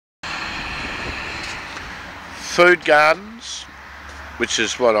food gardens, which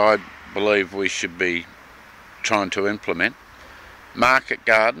is what I believe we should be trying to implement, market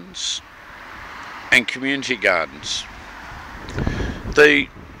gardens and community gardens. The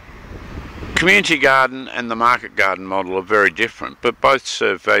community garden and the market garden model are very different, but both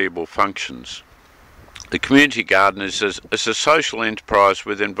serve valuable functions. The community garden is a social enterprise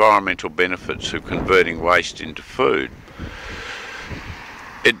with environmental benefits of converting waste into food.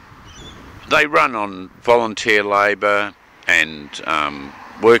 They run on volunteer labour and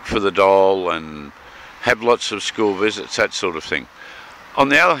work for the dole and have lots of school visits, that sort of thing. On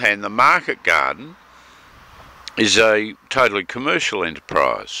the other hand, the market garden is a totally commercial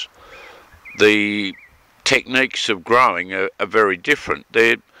enterprise. The techniques of growing are very different.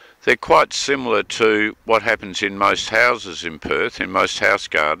 They're quite similar to what happens in most houses in Perth, in most house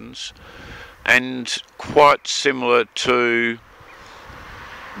gardens, and quite similar to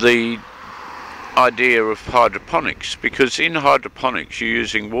the idea of hydroponics, because in hydroponics you're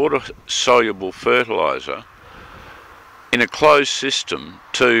using water-soluble fertiliser in a closed system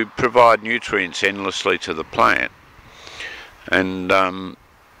to provide nutrients endlessly to the plant, and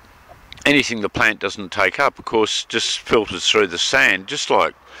anything the plant doesn't take up, of course, just filters through the sand, just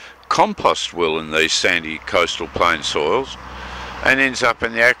like compost will in these sandy coastal plain soils, and ends up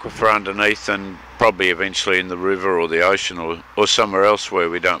in the aquifer underneath and probably eventually in the river or the ocean or somewhere else where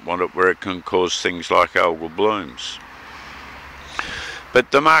we don't want it, where it can cause things like algal blooms.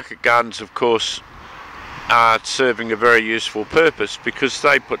 But the market gardens, of course, are serving a very useful purpose because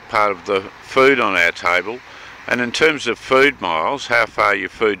they put part of the food on our table, and in terms of food miles, how far your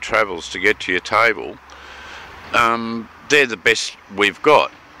food travels to get to your table, they're the best we've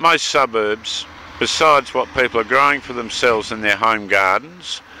got. Most suburbs, besides what people are growing for themselves in their home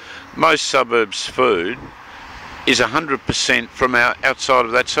gardens, most suburbs' food is 100% from outside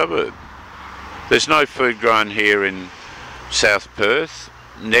of that suburb. There's no food grown here in South Perth.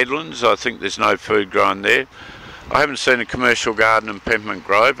 Nedlands, I think there's no food grown there. I haven't seen a commercial garden in Peppermint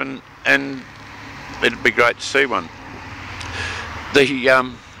Grove, and it'd be great to see one.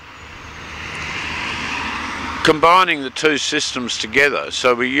 Combining the two systems together,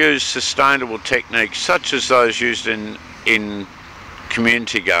 so we use sustainable techniques such as those used in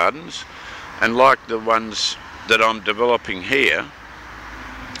community gardens, and like the ones that I'm developing here,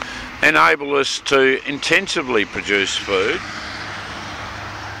 enable us to intensively produce food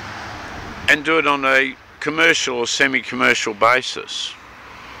and do it on a commercial or semi-commercial basis.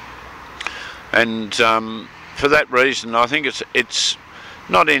 And for that reason, I think it's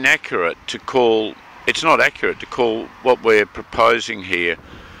not accurate to call what we're proposing here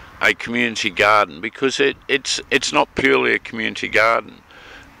a community garden, because it's not purely a community garden,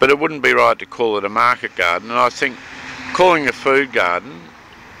 but it wouldn't be right to call it a market garden. And I think calling a food garden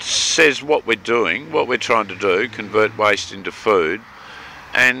says what we're doing, what we're trying to do, convert waste into food,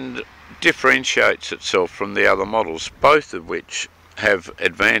 and differentiates itself from the other models, both of which have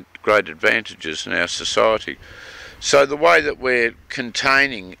great advantages in our society. So the way that we're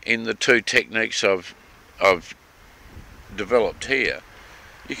containing in the two techniques I've developed here,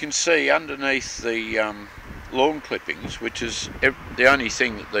 you can see underneath the lawn clippings, which is the only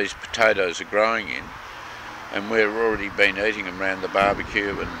thing that these potatoes are growing in, and we've already been eating them around the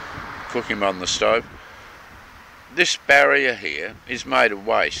barbecue and cooking them on the stove. This barrier here is made of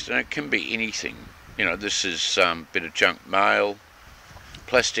waste, and it can be anything. You know, this is a bit of junk mail,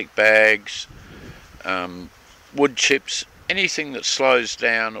 plastic bags, wood chips, anything that slows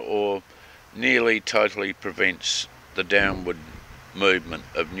down or nearly totally prevents the downward movement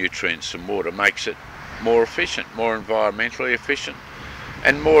of nutrients and water, makes it more efficient, more environmentally efficient,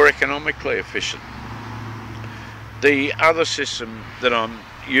 and more economically efficient. The other system that I'm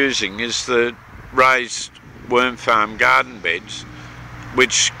using is the raised worm farm garden beds,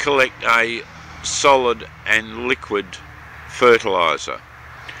 which collect a solid and liquid fertiliser,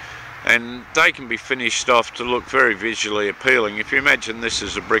 and they can be finished off to look very visually appealing. If you imagine this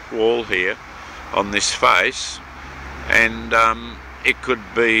is a brick wall here on this face, and it could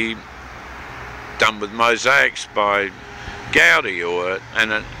be done with mosaics by Gaudi or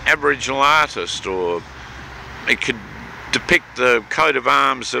an Aboriginal artist, or it could depict the coat of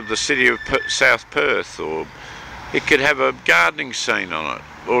arms of the city of South Perth, or it could have a gardening scene on it,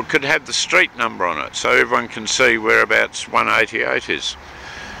 or it could have the street number on it so everyone can see whereabouts 188 is.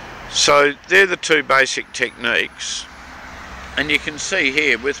 So they're the two basic techniques, and you can see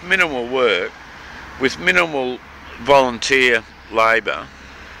here, with minimal work, with minimal volunteer labour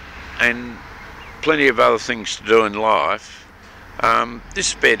and plenty of other things to do in life,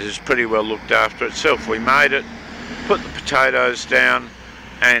 this bed has pretty well looked after itself. We made it, put the potatoes down,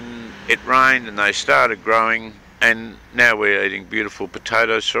 and it rained and they started growing, and now we're eating beautiful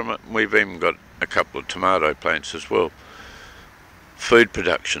potatoes from it. We've even got a couple of tomato plants as well. Food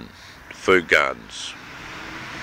production, food gardens.